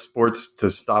what sports to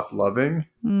stop loving?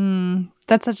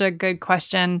 That's such a good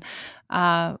question.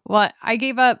 Well, I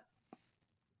gave up.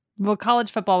 Well,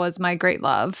 college football was my great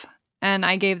love. And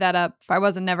I gave that up. I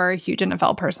wasn't never a huge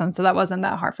NFL person, so that wasn't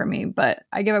that hard for me. But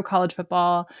I gave up college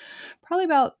football probably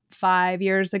about 5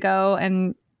 years ago.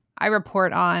 And I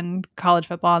report on college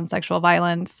football and sexual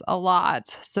violence a lot.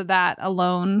 So that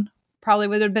alone probably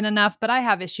would have been enough. But I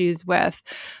have issues with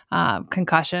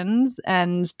concussions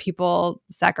and people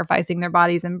sacrificing their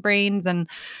bodies and brains, and,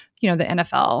 the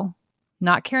NFL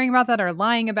not caring about that or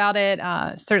lying about it.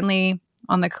 Certainly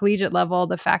on the collegiate level,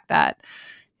 the fact that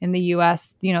in the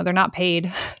US, they're not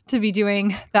paid to be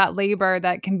doing that labor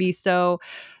that can be so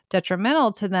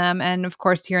detrimental to them. And of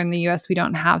course, here in the US, we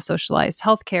don't have socialized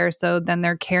healthcare. So then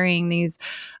they're carrying these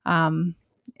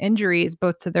injuries,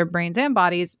 both to their brains and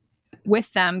bodies,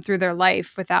 with them through their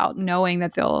life without knowing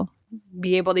that they'll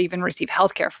be able to even receive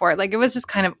healthcare for it. Like, it was just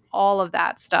kind of all of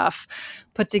that stuff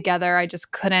put together. I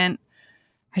just couldn't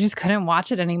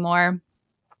watch it anymore.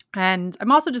 And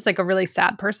I'm also just like a really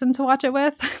sad person to watch it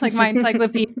with. Like, my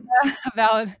encyclopedia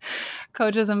about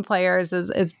coaches and players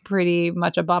is pretty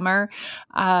much a bummer.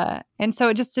 And so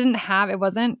it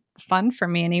wasn't fun for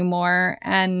me anymore.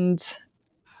 And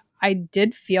I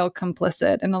did feel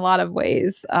complicit in a lot of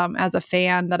ways as a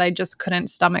fan that I just couldn't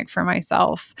stomach for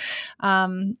myself.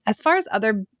 As far as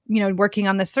other, working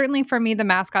on this, certainly for me, the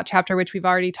mascot chapter, which we've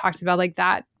already talked about, like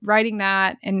that, writing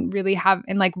that and really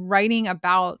writing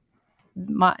about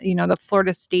the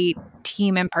Florida State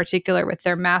team in particular with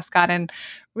their mascot, and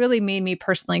really made me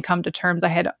personally come to terms.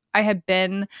 I had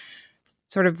been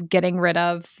sort of getting rid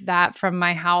of that from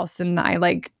my house, and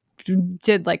I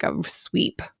did a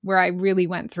sweep where I really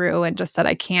went through and just said,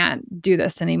 I can't do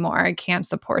this anymore. I can't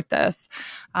support this.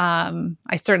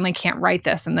 I certainly can't write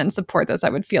this and then support this. I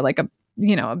would feel like a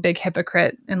big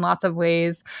hypocrite in lots of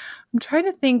ways. I'm trying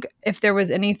to think if there was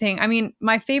anything. I mean,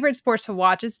 my favorite sport to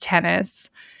watch is tennis.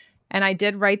 And I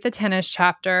did write the tennis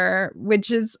chapter,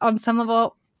 which is on some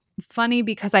level funny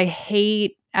because I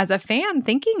hate, as a fan,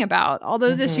 thinking about all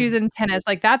those issues in tennis.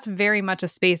 Like, that's very much a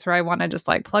space where I want to just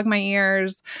plug my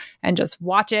ears and just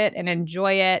watch it and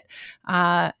enjoy it.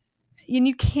 And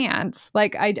you can't.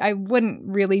 I wouldn't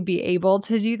really be able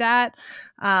to do that.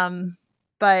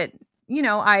 But,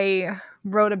 I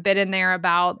wrote a bit in there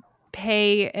about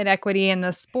pay inequity in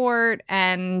the sport,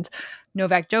 and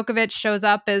Novak Djokovic shows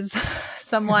up as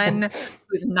someone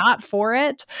who's not for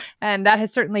it. And that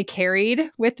has certainly carried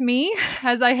with me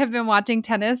as I have been watching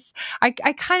tennis. I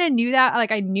kind of knew that,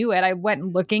 I knew it. I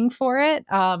went looking for it.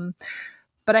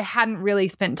 But I hadn't really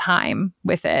spent time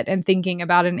with it and thinking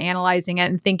about it and analyzing it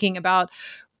and thinking about,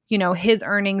 his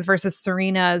earnings versus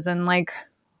Serena's, and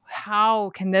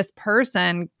how can this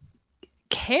person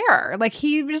care?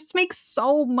 He just makes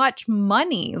so much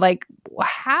money.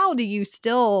 How do you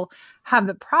still have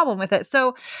a problem with it?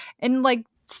 So in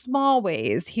small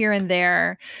ways here and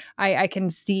there, I can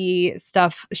see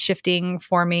stuff shifting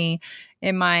for me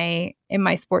in my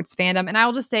sports fandom. And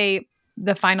I'll just say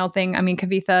the final thing. I mean,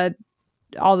 Kavitha,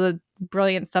 all the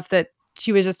brilliant stuff that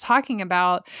she was just talking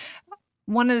about,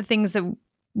 one of the things that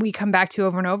we come back to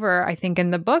over and over, I think,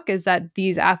 in the book, is that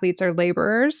these athletes are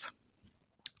laborers.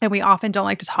 And we often don't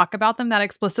like to talk about them that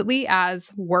explicitly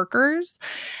as workers.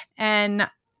 And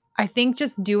I think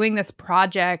just doing this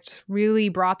project really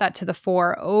brought that to the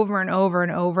fore over and over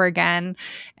and over again.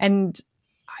 And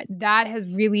that has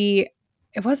really,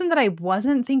 it wasn't that I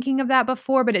wasn't thinking of that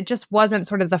before, but it just wasn't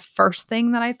sort of the first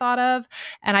thing that I thought of.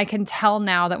 And I can tell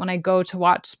now that when I go to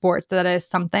watch sports, that is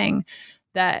something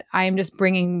that I am just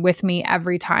bringing with me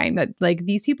every time, that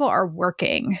these people are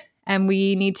working. And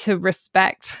we need to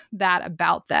respect that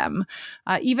about them,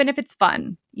 even if it's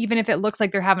fun, even if it looks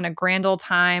like they're having a grand old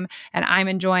time and I'm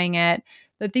enjoying it,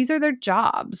 that these are their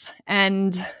jobs.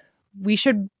 And we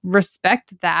should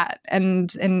respect that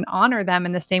and honor them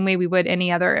in the same way we would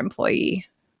any other employee.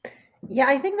 Yeah,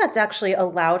 I think that's actually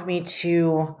allowed me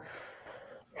to,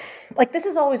 this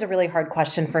is always a really hard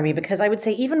question for me, because I would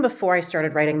say even before I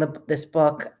started writing this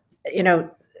book,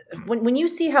 when you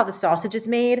see how the sausage is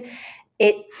made,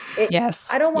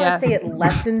 yes. I don't want to say it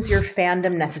lessens your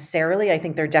fandom necessarily. I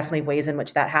think there are definitely ways in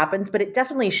which that happens, but it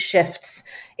definitely shifts.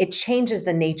 It changes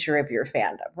the nature of your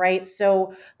fandom, right?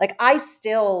 So I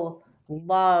still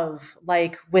love,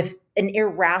 like with an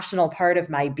irrational part of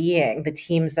my being, the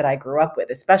teams that I grew up with,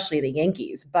 especially the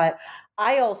Yankees. But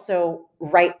I also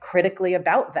write critically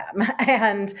about them.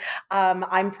 And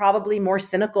I'm probably more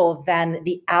cynical than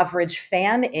the average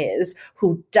fan is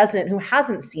who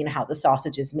hasn't seen how the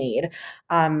sausage is made,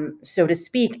 so to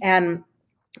speak. And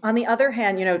on the other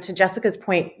hand, to Jessica's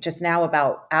point just now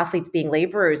about athletes being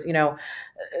laborers,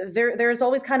 there's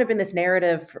always kind of been this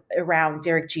narrative around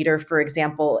Derek Jeter, for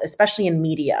example, especially in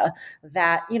media,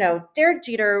 that, Derek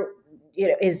Jeter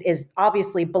is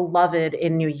obviously beloved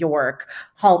in New York.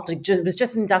 Was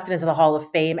just inducted into the Hall of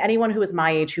Fame. Anyone who is my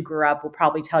age who grew up will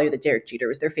probably tell you that Derek Jeter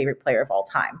was their favorite player of all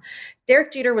time.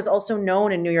 Derek Jeter was also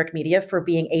known in New York media for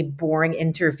being a boring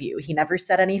interview. He never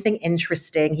said anything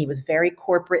interesting. He was very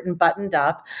corporate and buttoned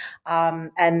up,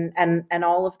 and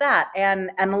all of that. And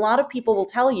a lot of people will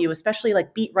tell you, especially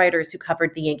like beat writers who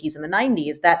covered the Yankees in the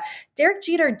 90s, that Derek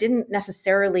Jeter didn't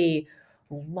necessarily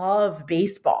love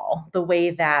baseball the way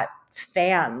that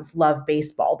fans love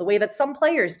baseball, the way that some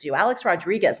players do. Alex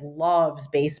Rodriguez loves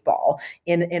baseball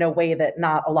in a way that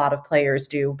not a lot of players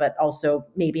do, but also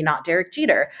maybe not Derek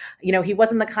Jeter. He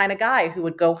wasn't the kind of guy who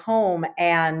would go home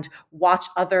and watch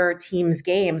other teams'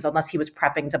 games unless he was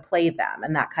prepping to play them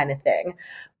and that kind of thing.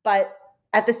 But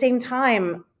at the same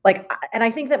time, and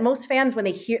I think that most fans, when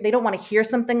they don't want to hear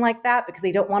something like that because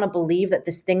they don't want to believe that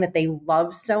this thing that they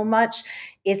love so much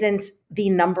isn't the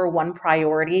number one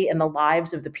priority in the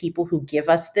lives of the people who give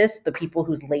us this, the people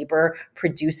whose labor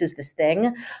produces this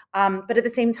thing. But at the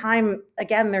same time,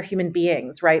 again, they're human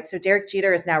beings, right? So Derek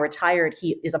Jeter is now retired.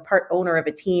 He is a part owner of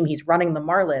a team. He's running the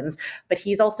Marlins, but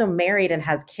he's also married and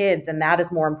has kids, and that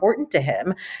is more important to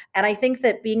him. And I think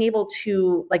that being able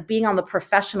to, being on the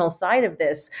professional side of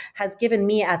this has given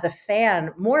me as a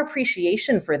fan more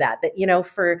appreciation for that,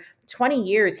 for 20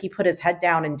 years, he put his head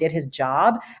down and did his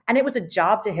job, and it was a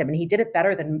job to him, and he did it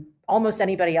better than almost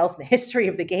anybody else in the history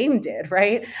of the game did,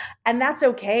 right? And that's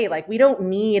okay. I don't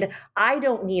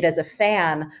need as a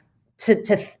fan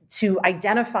to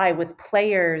identify with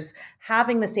players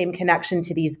having the same connection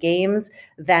to these games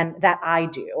than that I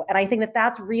do. And I think that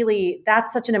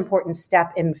that's such an important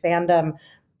step in fandom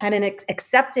and in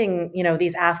accepting,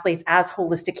 these athletes as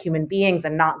holistic human beings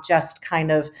and not just kind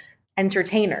of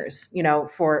entertainers,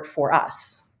 for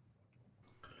us.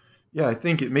 Yeah, I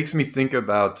think it makes me think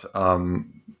about,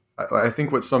 I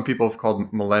think what some people have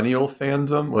called millennial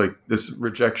fandom, like this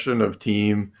rejection of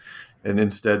team and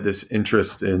instead this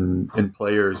interest in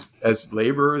players as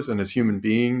laborers and as human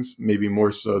beings, maybe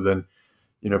more so than,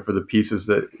 for the pieces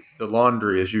that the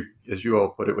laundry, as you all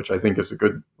put it, which I think is a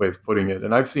good way of putting it.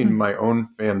 And I've seen my own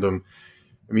fandom.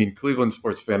 I mean, Cleveland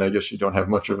sports fan, I guess you don't have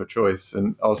much of a choice.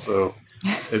 And also,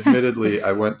 admittedly,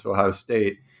 I went to Ohio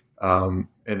State, and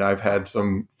I've had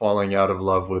some falling out of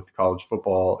love with college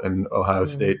football and Ohio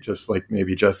State, just like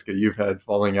maybe, Jessica, you've had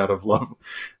falling out of love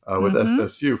with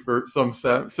FSU for some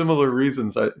similar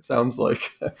reasons, it sounds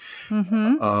like.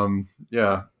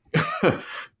 Yeah.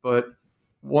 But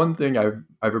one thing I've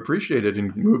appreciated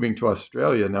in moving to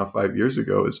Australia now 5 years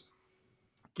ago is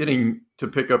getting to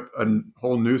pick up a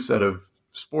whole new set of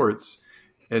sports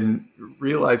and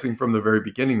realizing from the very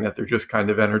beginning that they're just kind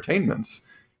of entertainments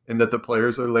and that the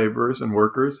players are laborers and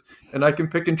workers, and I can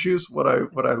pick and choose what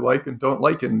I like and don't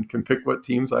like, and can pick what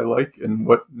teams I like and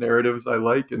what narratives I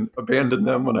like and abandon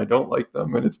them when I don't like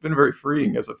them. And it's been very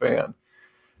freeing as a fan.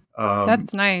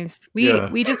 That's nice.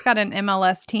 We just got an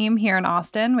MLS team here in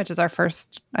Austin, which is our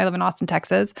first. I live in Austin,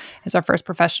 Texas. It's our first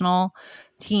professional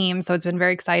team, so it's been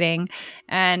very exciting,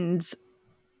 and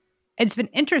it's been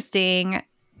interesting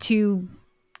to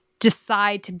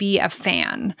decide to be a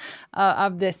fan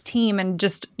of this team. And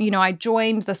just, I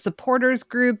joined the supporters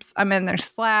groups. I'm in their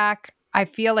Slack. I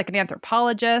feel like an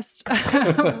anthropologist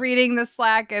reading the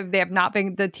Slack. If they have not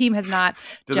been, the team has not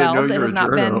gelled. It has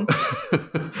not been.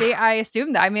 I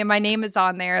assume that. I mean, my name is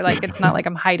on there. It's not like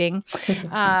I'm hiding.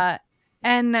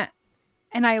 And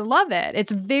I love it.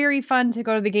 It's very fun to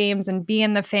go to the games and be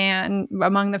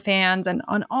among the fans and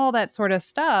on all that sort of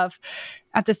stuff.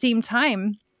 At the same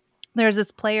time, there's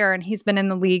this player, and he's been in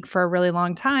the league for a really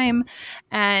long time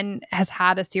and has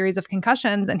had a series of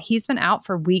concussions, and he's been out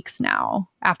for weeks now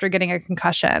after getting a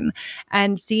concussion,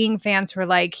 and seeing fans who are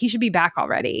like, he should be back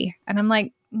already. And I'm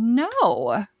like,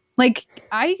 no,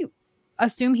 I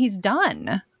assume he's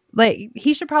done.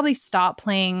 He should probably stop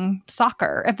playing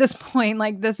soccer at this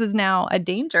point. This is now a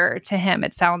danger to him,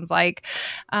 it sounds like.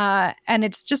 And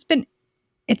it's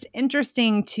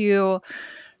interesting to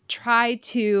try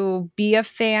to be a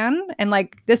fan. And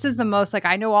like, this is the most, like,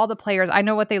 I know all the players. I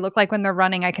know what they look like when they're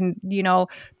running. I can,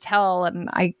 tell. And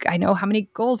I know how many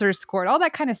goals are scored, all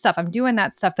that kind of stuff. I'm doing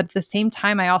that stuff. But at the same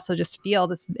time, I also just feel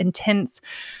this intense,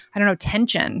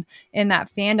 tension in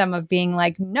that fandom of being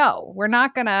like, no, we're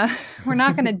not gonna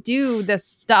do this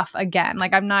stuff again.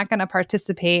 Like, I'm not gonna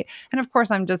participate. And of course,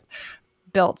 I'm just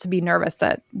built to be nervous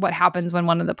that what happens when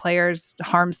one of the players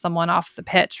harms someone off the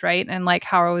pitch, right? And like,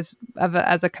 how as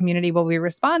a community will we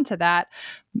respond to that?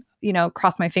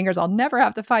 Cross my fingers, I'll never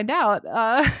have to find out.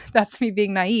 That's me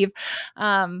being naive.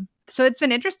 So it's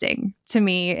been interesting to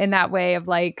me in that way of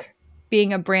like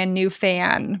being a brand new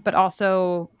fan, but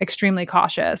also extremely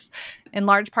cautious, in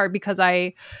large part because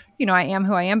I am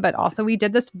who I am, but also we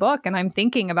did this book and I'm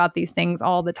thinking about these things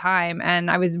all the time. And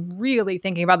I was really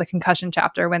thinking about the concussion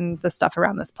chapter when the stuff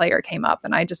around this player came up.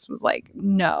 And I just was like,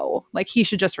 no, like he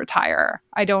should just retire.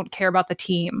 I don't care about the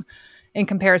team in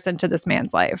comparison to this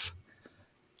man's life.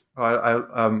 By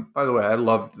the way, I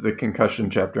loved the concussion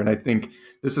chapter. And I think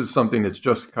this is something that's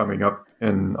just coming up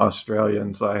in Australia.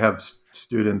 And so I have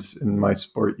students in my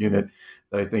sport unit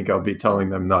that I think I'll be telling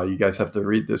them, no, you guys have to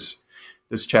read this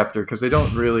chapter because they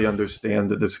don't really understand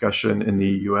the discussion in the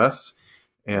US.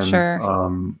 And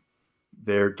sure.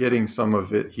 They're getting some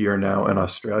of it here now in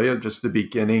Australia, just the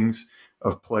beginnings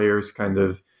of players kind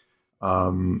of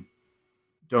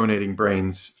donating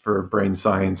brains for brain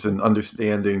science and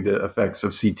understanding the effects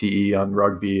of CTE on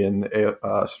rugby and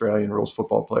Australian rules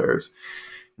football players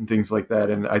and things like that.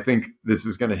 And I think this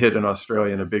is going to hit in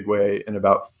Australia in a big way in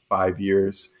about 5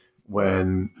 years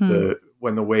when the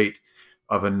weight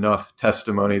of enough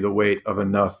testimony, the weight of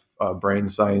enough brain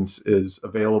science is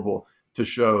available to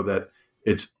show that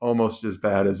it's almost as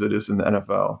bad as it is in the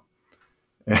NFL.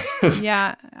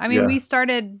 Yeah. I mean, we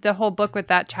started the whole book with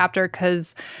that chapter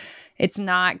because it's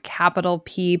not capital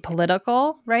P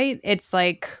political, right? It's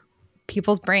like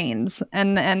people's brains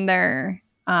and their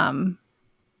and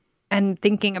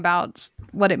thinking about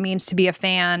what it means to be a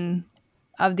fan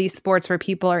of these sports where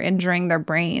people are injuring their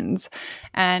brains,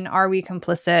 and are we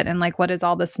complicit, and like, what does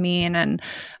all this mean? And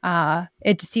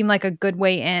it just seemed like a good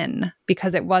way in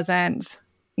because it wasn't,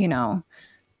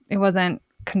 it wasn't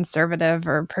conservative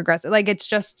or progressive. Like,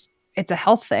 it's a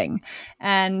health thing.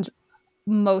 And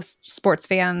most sports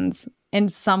fans in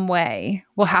some way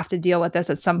will have to deal with this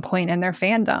at some point in their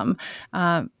fandom.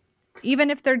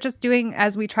 Even if they're just doing,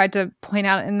 as we tried to point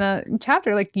out in the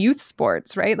chapter, like youth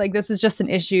sports, right? Like, this is just an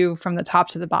issue from the top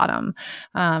to the bottom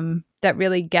that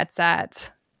really gets at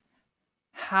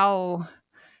how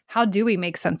do we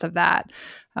make sense of that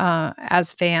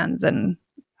as fans? And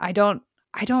I don't,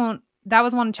 that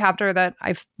was one chapter that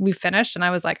we finished and I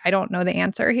was like, I don't know the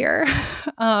answer here,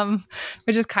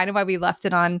 which is kind of why we left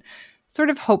it on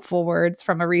sort of hopeful words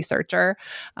from a researcher.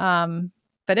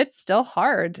 But it's still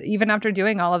hard. Even after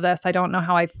doing all of this, I don't know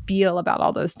how I feel about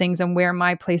all those things and where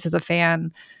my place as a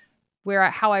fan,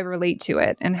 how I relate to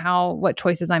it and what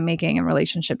choices I'm making in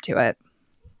relationship to it.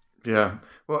 Yeah.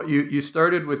 Well, you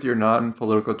started with your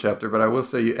non-political chapter, but I will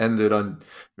say you ended on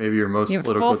maybe your most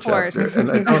political chapter.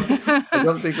 And I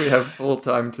don't think we have full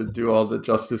time to do all the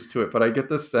justice to it, but I get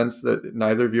the sense that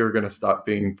neither of you are going to stop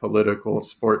being political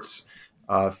sports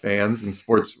fans and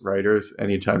sports writers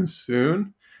anytime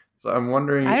soon. So I'm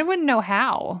wondering. I wouldn't know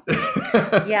how.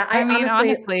 Yeah, I mean,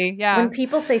 honestly, yeah. When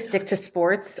people say stick to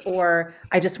sports or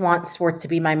I just want sports to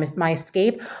be my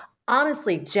escape,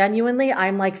 honestly, genuinely,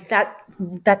 I'm like,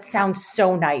 that sounds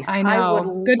so nice. I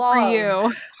know. Good for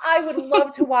you. I would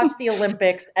love to watch the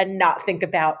Olympics and not think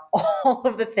about all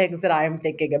of the things that I'm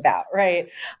thinking about, right?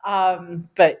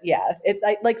 But yeah,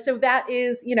 so that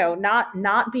is,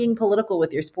 not being political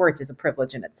with your sports is a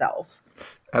privilege in itself.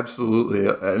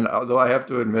 Absolutely. And although I have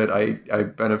to admit, I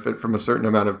benefit from a certain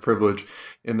amount of privilege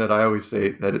in that I always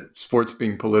say that sports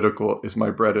being political is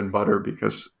my bread and butter,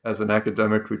 because as an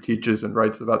academic who teaches and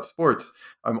writes about sports,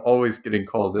 I'm always getting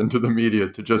called into the media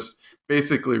to just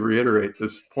basically reiterate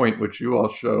this point, which you all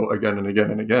show again and again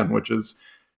and again, which is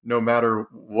no matter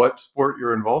what sport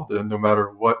you're involved in, no matter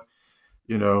what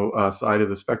side of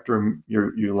the spectrum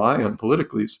you lie on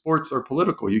politically, sports are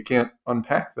political. You can't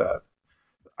unpack that.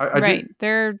 Right.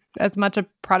 They're as much a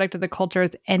product of the culture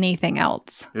as anything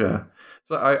else. Yeah.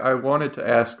 So I wanted to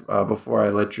ask before I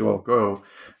let you all go,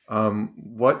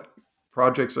 what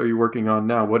projects are you working on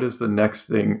now? What is the next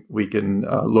thing we can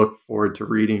look forward to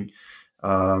reading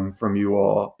from you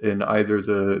all in either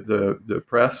the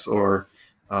press or,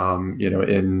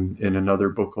 in another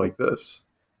book like this?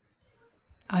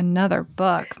 Another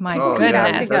book. My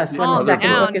goodness. Yeah. When the second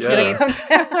book is going to come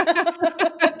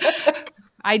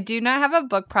I do not have a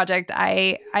book project.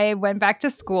 I went back to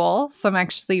school, so I'm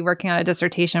actually working on a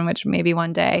dissertation, which maybe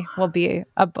one day will be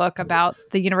a book about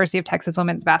the University of Texas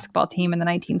women's basketball team in the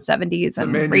 1970s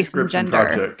and race and gender.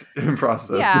 Project in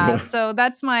process. Yeah, so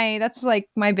that's like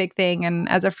my big thing. And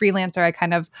as a freelancer, I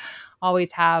kind of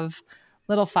always have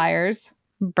little fires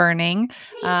burning.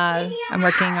 I'm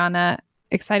working on a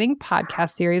exciting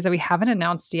podcast series that we haven't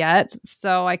announced yet,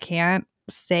 so I can't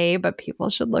say, but people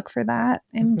should look for that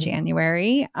in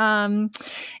January. And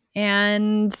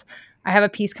I have a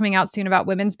piece coming out soon about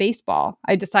women's baseball.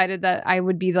 I decided that I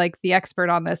would be like the expert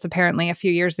on this apparently a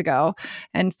few years ago.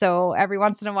 And so every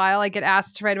once in a while I get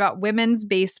asked to write about women's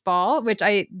baseball, which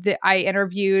I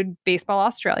interviewed Baseball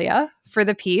Australia for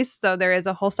the piece. So there is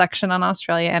a whole section on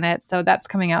Australia in it. So that's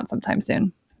coming out sometime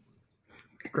soon.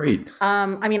 Great.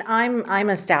 I mean, I'm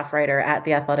a staff writer at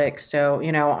The Athletic, so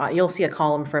you'll see a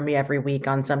column from me every week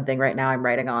on something. Right now, I'm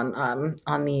writing on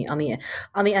the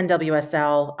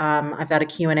NWSL. I've got a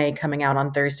Q&A coming out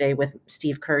on Thursday with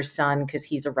Steve Kerr's son because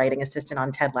he's a writing assistant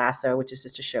on Ted Lasso, which is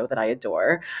just a show that I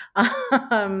adore.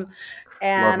 And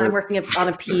I'm working on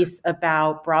a piece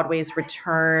about Broadway's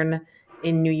return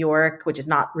in New York, which is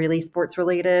not really sports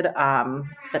related,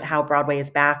 but how Broadway is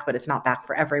back, but it's not back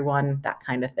for everyone, that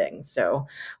kind of thing. So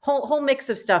whole mix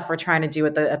of stuff we're trying to do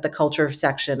at the culture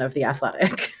section of The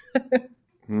Athletic.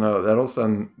 No, that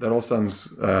all sounds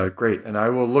great. And I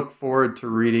will look forward to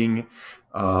reading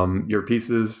your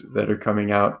pieces that are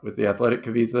coming out with The Athletic,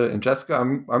 Kavitha. And Jessica,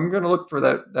 I'm going to look for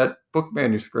that book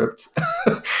manuscript.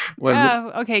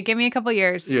 Okay. Give me a couple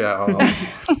years. Yeah.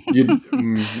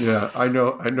 I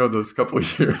know those couple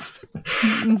of years.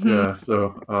 Yeah.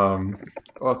 So,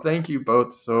 well, thank you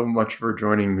both so much for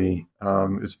joining me.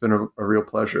 It's been a real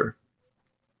pleasure.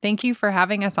 Thank you for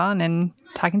having us on and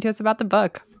talking to us about the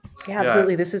book. Yeah,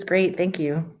 absolutely. This was great. Thank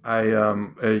you. I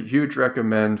a huge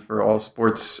recommend for all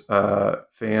sports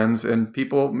fans and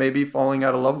people maybe falling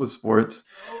out of love with sports,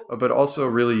 but also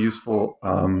really useful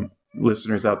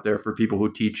listeners out there for people who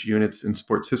teach units in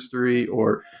sports history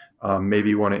or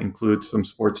maybe want to include some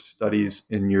sports studies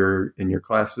in your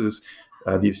classes.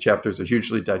 These chapters are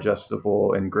hugely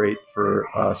digestible and great for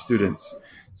students.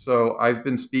 So I've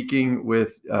been speaking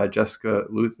with Jessica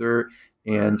Luther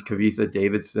and Kavitha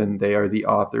Davidson. They are the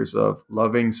authors of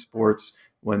Loving Sports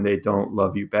When They Don't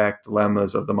Love You Back,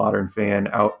 Dilemmas of the Modern Fan,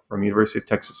 out from University of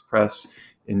Texas Press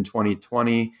in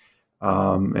 2020.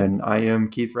 And I am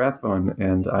Keith Rathbone,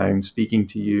 and I'm speaking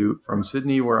to you from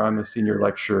Sydney, where I'm a senior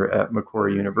lecturer at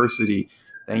Macquarie University.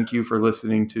 Thank you for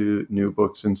listening to New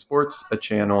Books in Sports, a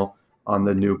channel on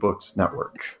the New Books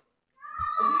Network.